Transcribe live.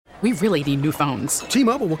We really need new phones.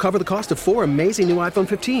 T-Mobile will cover the cost of 4 amazing new iPhone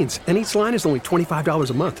 15s, and each line is only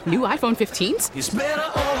 $25 a month. New iPhone 15s? It's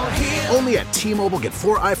better over here. Only at T-Mobile, get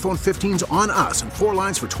 4 iPhone 15s on us and 4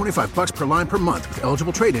 lines for $25 per line per month with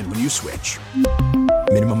eligible trade-in when you switch.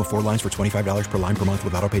 Minimum of 4 lines for $25 per line per month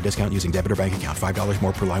with autopay discount using debit or bank account. $5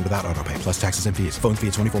 more per line without autopay, plus taxes and fees. Phone fee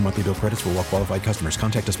at 24 monthly bill credits for well-qualified customers.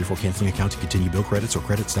 Contact us before canceling account to continue bill credits or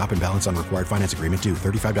credit stop and balance on required finance agreement due.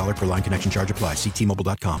 $35 per line connection charge applies. See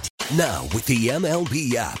T-Mobile.com. Now, with the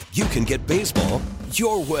MLB app, you can get baseball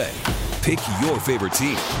your way. Pick your favorite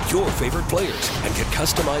team, your favorite players, and get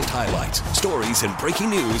customized highlights, stories, and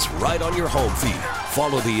breaking news right on your home feed.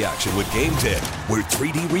 Follow the action with Game Day, where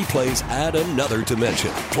 3D replays add another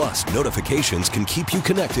dimension. Plus, notifications can keep you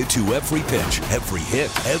connected to every pitch, every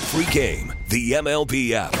hit, every game. The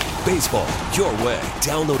MLB app. Baseball your way.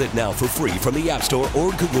 Download it now for free from the App Store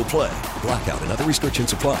or Google Play. Blackout and other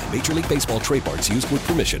restrictions apply. Major League Baseball trademarks used with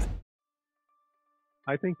permission.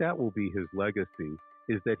 I think that will be his legacy,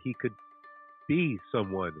 is that he could be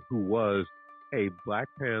someone who was a Black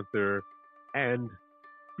Panther and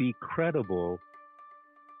be credible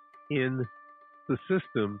in the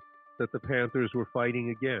system that the Panthers were fighting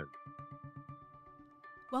against.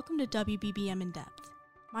 Welcome to WBBM In Depth.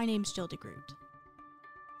 My name's Jill DeGroot.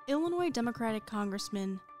 Illinois Democratic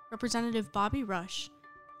Congressman Representative Bobby Rush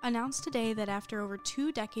announced today that after over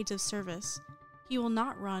 2 decades of service, he will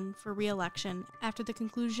not run for re-election after the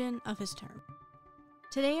conclusion of his term.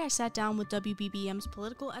 Today I sat down with WBBM's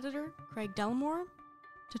political editor, Craig Delmore,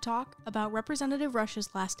 to talk about Representative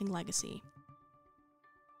Rush's lasting legacy.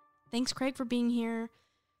 Thanks, Craig, for being here.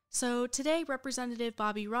 So today, Representative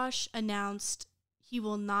Bobby Rush announced he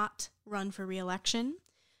will not run for re-election.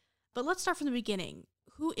 But let's start from the beginning.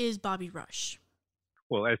 Who is Bobby Rush?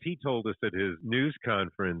 Well, as he told us at his news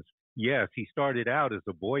conference, yes, he started out as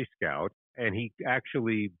a Boy Scout, and he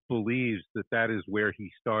actually believes that that is where he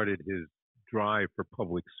started his drive for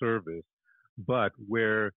public service. But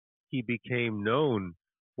where he became known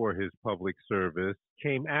for his public service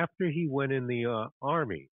came after he went in the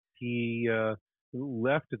Army. He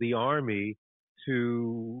left the Army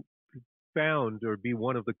to found or be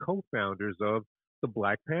one of the co-founders of the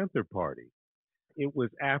Black Panther Party. It was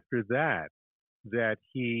after that that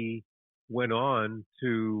he went on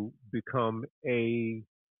to become a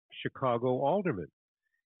Chicago alderman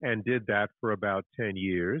and did that for about 10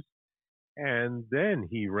 years. And then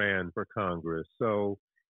he ran for Congress. So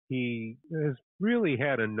he has really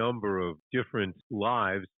had a number of different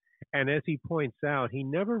lives. And as he points out, he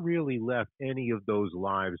never really left any of those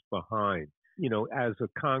lives behind. You know, as a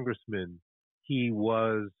congressman, he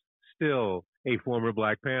was still a former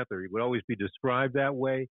Black Panther. He would always be described that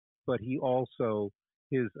way, but he also,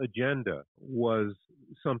 his agenda was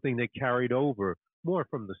something that carried over more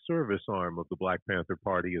from the service arm of the Black Panther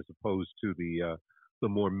Party as opposed to the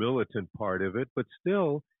more militant part of it. But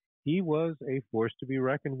still, he was a force to be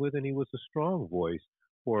reckoned with, and he was a strong voice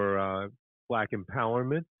for Black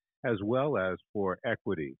empowerment as well as for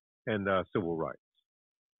equity and civil rights.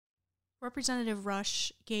 Representative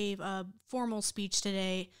Rush gave a formal speech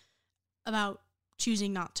today about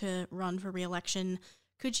choosing not to run for re-election.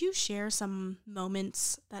 Could you share some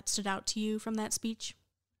moments that stood out to you from that speech?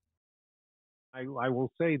 I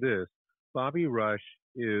will say this. Bobby Rush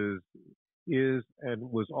is and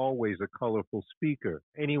was always a colorful speaker.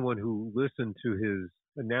 Anyone who listened to his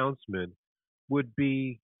announcement would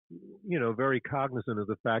be, very cognizant of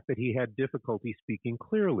the fact that he had difficulty speaking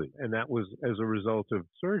clearly, and that was as a result of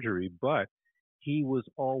surgery, but he was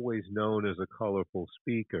always known as a colorful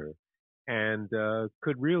speaker and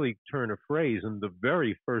could really turn a phrase. And the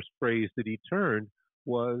very first phrase that he turned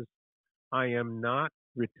was, "I am not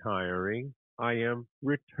retiring, I am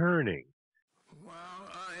returning." While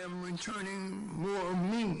I am returning more of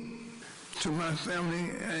me to my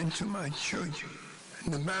family and to my church,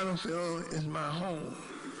 the battlefield is my home,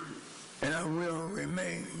 and I will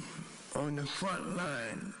remain on the front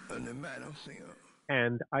line of the battlefield.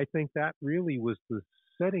 And I think that really was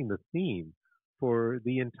setting the theme for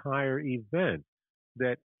the entire event,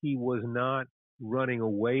 that he was not running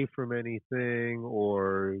away from anything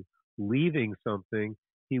or leaving something.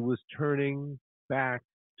 He was turning back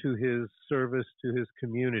to his service to his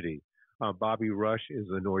community. Bobby Rush is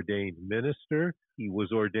an ordained minister. He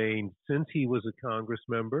was ordained since he was a Congress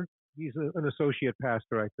member. He's an associate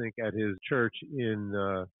pastor, I think, at his church on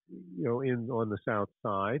the South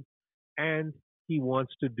Side, and he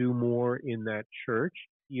wants to do more in that church.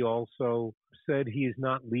 He also said he is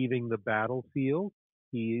not leaving the battlefield.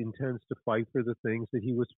 He intends to fight for the things that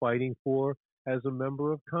he was fighting for as a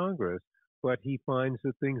member of Congress, but he finds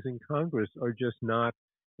that things in Congress are just not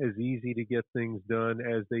as easy to get things done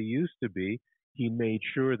as they used to be. He made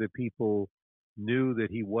sure that people knew that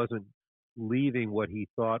he wasn't leaving what he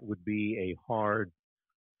thought would be a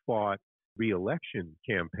hard-fought re-election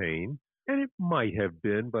campaign. And it might have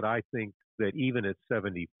been, but I think that even at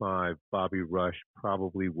 75, Bobby Rush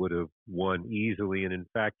probably would have won easily. And in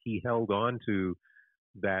fact, he held on to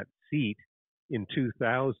that seat in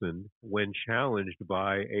 2000 when challenged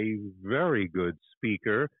by a very good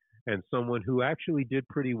speaker and someone who actually did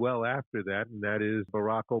pretty well after that, and that is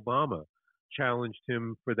Barack Obama. Challenged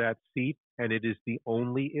him for that seat, and it is the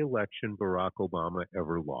only election Barack Obama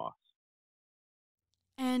ever lost.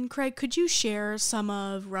 And Craig, could you share some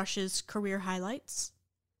of Rush's career highlights?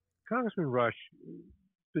 Congressman Rush,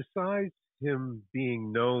 besides him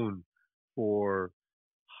being known for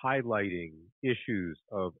highlighting issues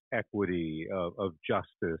of equity, of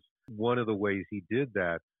justice, one of the ways he did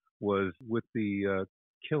that was with the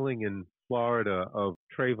killing in Florida of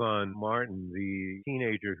Trayvon Martin, the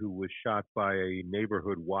teenager who was shot by a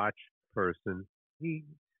neighborhood watch person. He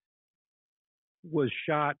was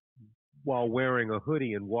shot while wearing a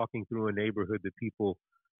hoodie and walking through a neighborhood that people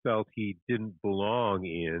felt he didn't belong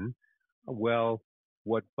in. Well,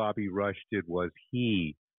 what Bobby Rush did was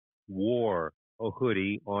he wore a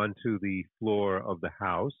hoodie onto the floor of the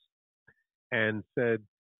House and said,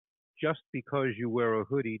 just because you wear a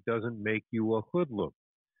hoodie doesn't make you a hoodlum.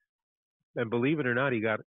 And believe it or not, he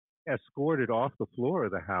got escorted off the floor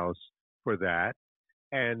of the House for that.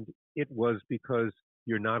 And it was because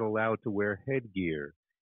you're not allowed to wear headgear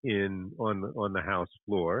on the House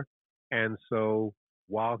floor. And so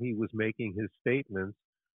while he was making his statements,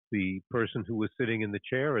 the person who was sitting in the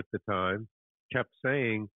chair at the time kept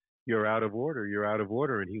saying, you're out of order, you're out of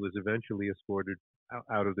order. And he was eventually escorted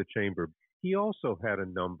out of the chamber. He also had a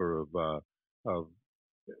number of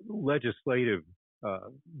legislative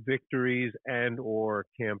victories and or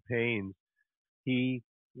campaigns. He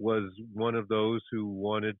was one of those who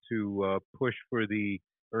wanted to push for the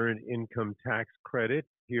earned income tax credit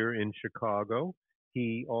here in Chicago.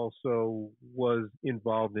 He also was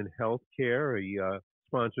involved in health care. He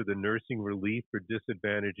sponsored the Nursing Relief for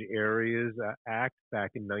Disadvantaged Areas Act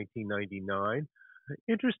back in 1999.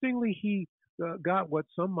 Interestingly, he got what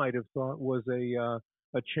some might have thought was a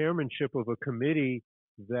chairmanship of a committee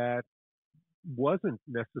that wasn't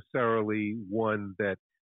necessarily one that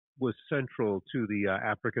was central to the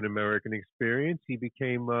African American experience. He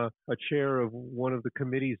became a chair of one of the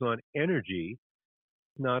committees on energy.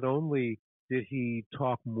 Not only did he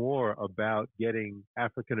talk more about getting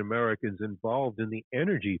African Americans involved in the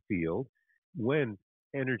energy field, when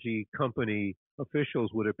energy company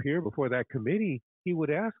officials would appear before that committee, he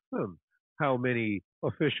would ask them how many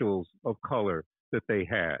officials of color that they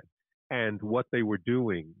had and what they were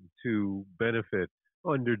doing to benefit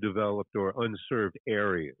underdeveloped or unserved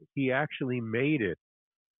areas. He actually made it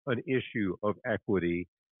an issue of equity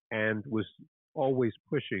and was always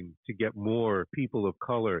pushing to get more people of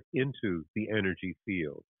color into the energy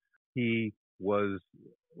field. He was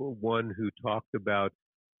one who talked about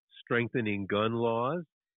strengthening gun laws.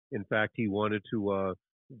 In fact, he wanted to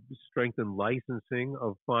strengthen licensing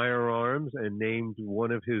of firearms and named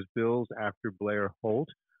one of his bills after Blair Holt,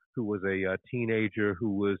 who was a teenager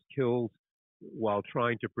who was killed while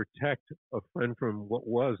trying to protect a friend from what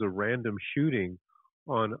was a random shooting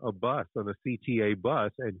on a bus, on a CTA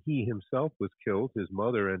bus, and he himself was killed. His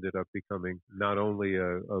mother ended up becoming not only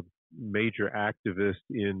a major activist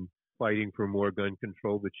in fighting for more gun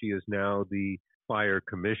control, but she is now the fire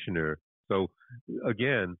commissioner. So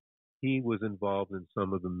again, he was involved in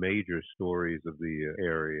some of the major stories of the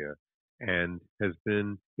area and has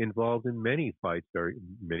been involved in many fights,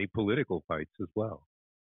 many political fights as well.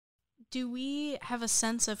 Do we have a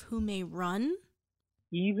sense of who may run?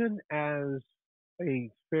 Even as a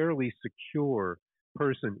fairly secure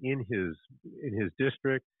person in his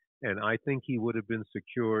district, and I think he would have been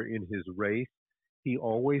secure in his race, he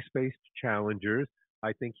always faced challengers.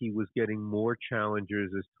 I think he was getting more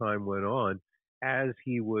challengers as time went on, as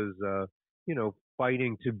he was,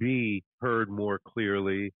 fighting to be heard more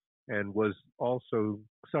clearly, and was also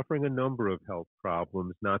suffering a number of health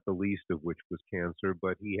problems, not the least of which was cancer,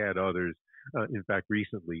 but he had others. In fact,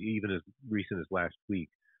 recently, even as recent as last week,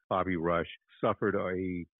 Bobby Rush suffered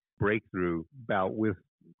a breakthrough bout with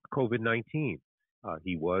COVID-19.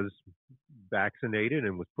 He was vaccinated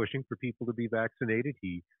and was pushing for people to be vaccinated.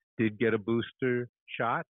 He did get a booster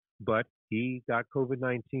shot, but he got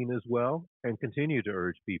COVID-19 as well and continued to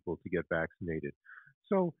urge people to get vaccinated.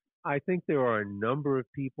 So I think there are a number of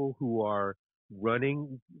people who are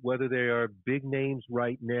running, whether they are big names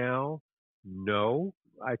right now. No,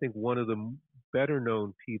 I think one of the better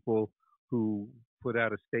known people who put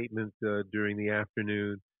out a statement during the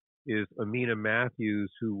afternoon is Amina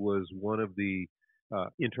Matthews, who was one of the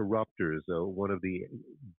interrupters, one of the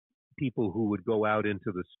people who would go out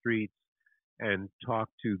into the streets and talk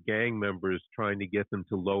to gang members trying to get them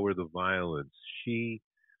to lower the violence. She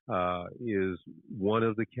is one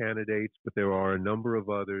of the candidates, but there are a number of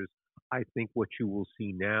others. I think what you will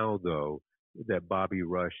see now, though, that Bobby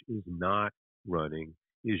Rush is not running,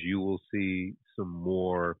 is you will see some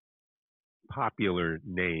more popular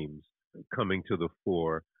names coming to the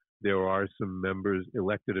fore. There are some members,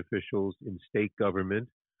 elected officials in state government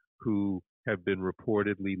who have been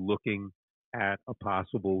reportedly looking at a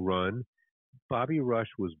possible run. Bobby Rush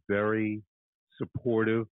was very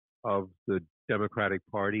supportive of the Democratic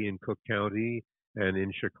Party in Cook County and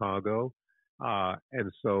in Chicago.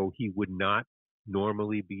 And so he would not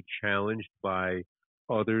normally be challenged by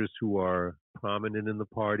others who are prominent in the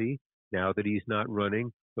party. Now that he's not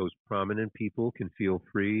running, those prominent people can feel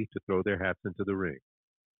free to throw their hats into the ring.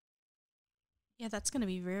 Yeah, that's going to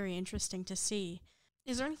be very interesting to see.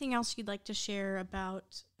 Is there anything else you'd like to share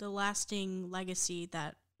about the lasting legacy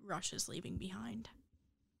that Rush is leaving behind?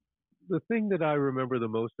 The thing that I remember the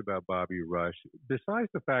most about Bobby Rush, besides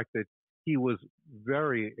the fact that he was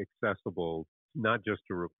very accessible, not just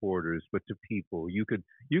to reporters, but to people. You could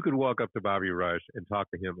walk up to Bobby Rush and talk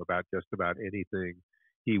to him about just about anything.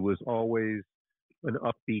 He was always an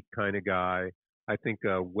upbeat kind of guy. I think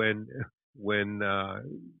when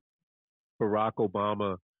Barack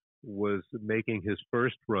Obama was making his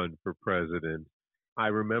first run for president, I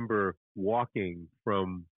remember walking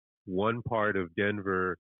from one part of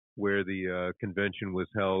Denver where the convention was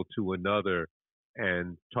held to another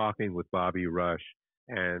and talking with Bobby Rush.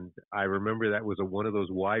 And I remember that was one of those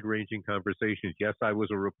wide-ranging conversations. Yes, I was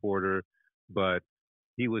a reporter, but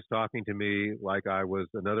he was talking to me like I was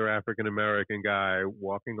another African-American guy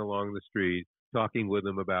walking along the street, talking with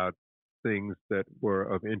him about things that were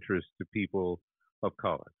of interest to people of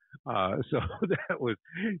color. So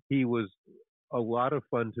he was a lot of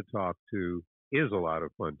fun to talk to, is a lot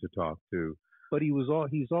of fun to talk to, but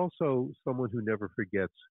he's also someone who never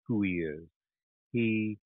forgets who he is.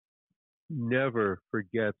 He never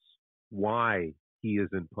forgets why he is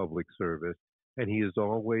in public service, and he is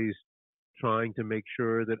always trying to make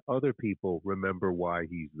sure that other people remember why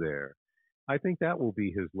he's there. I think that will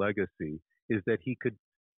be his legacy, is that he could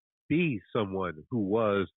be someone who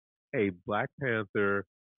was a Black Panther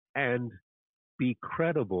and be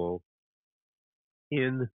credible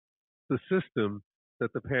in the system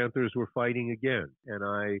that the Panthers were fighting against. And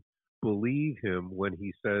I believe him when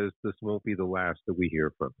he says this won't be the last that we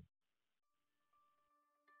hear from him.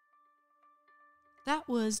 That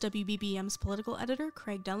was WBBM's political editor,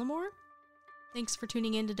 Craig Dellimore. Thanks for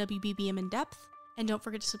tuning in to WBBM In Depth, and don't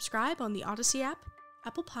forget to subscribe on the Odyssey app,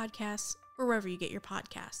 Apple Podcasts, or wherever you get your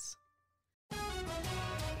podcasts.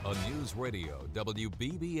 A News Radio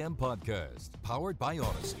WBBM podcast, powered by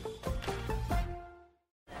Odyssey.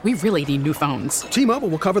 We really need new phones. T-Mobile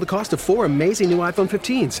will cover the cost of 4 amazing new iPhone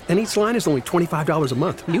 15s, and each line is only $25 a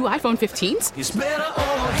month. New iPhone 15s? It's better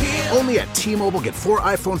over here. Only at T-Mobile, get 4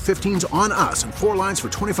 iPhone 15s on us and 4 lines for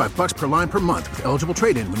 $25 per line per month with eligible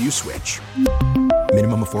trade-in when you switch.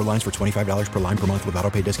 Minimum of 4 lines for $25 per line per month with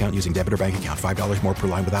autopay discount using debit or bank account. $5 more per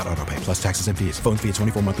line without autopay, plus taxes and fees. Phone fee at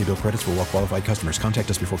 24 monthly bill credits for well-qualified customers. Contact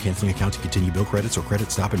us before canceling account to continue bill credits or credit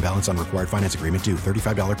stop and balance on required finance agreement due.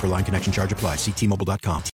 $35 per line connection charge applies. See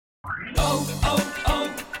T-Mobile.com.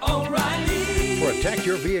 O'Reilly. Protect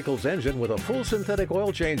your vehicle's engine with a full synthetic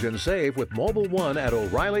oil change and save with Mobil 1 at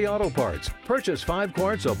O'Reilly Auto Parts. Purchase 5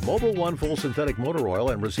 quarts of Mobil 1 full synthetic motor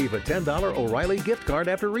oil and receive a $10 O'Reilly gift card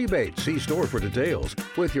after rebate. See store for details.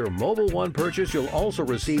 With your Mobil 1 purchase, you'll also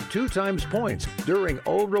receive 2 times points during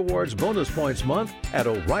O Rewards Bonus Points Month at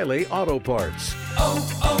O'Reilly Auto Parts.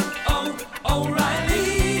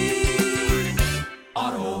 O'Reilly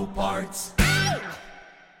Auto Parts.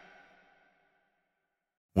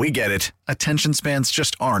 We get it. Attention spans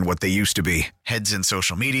just aren't what they used to be. Heads in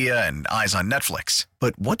social media and eyes on Netflix.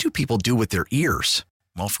 But what do people do with their ears?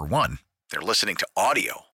 Well, for one, they're listening to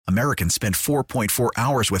audio. Americans spend 4.4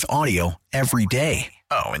 hours with audio every day.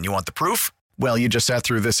 Oh, and you want the proof? Well, you just sat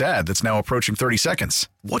through this ad that's now approaching 30 seconds.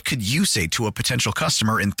 What could you say to a potential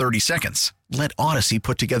customer in 30 seconds? Let Odyssey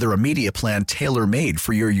put together a media plan tailor-made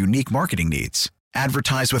for your unique marketing needs.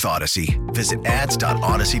 Advertise with Odyssey. Visit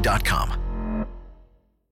ads.odyssey.com.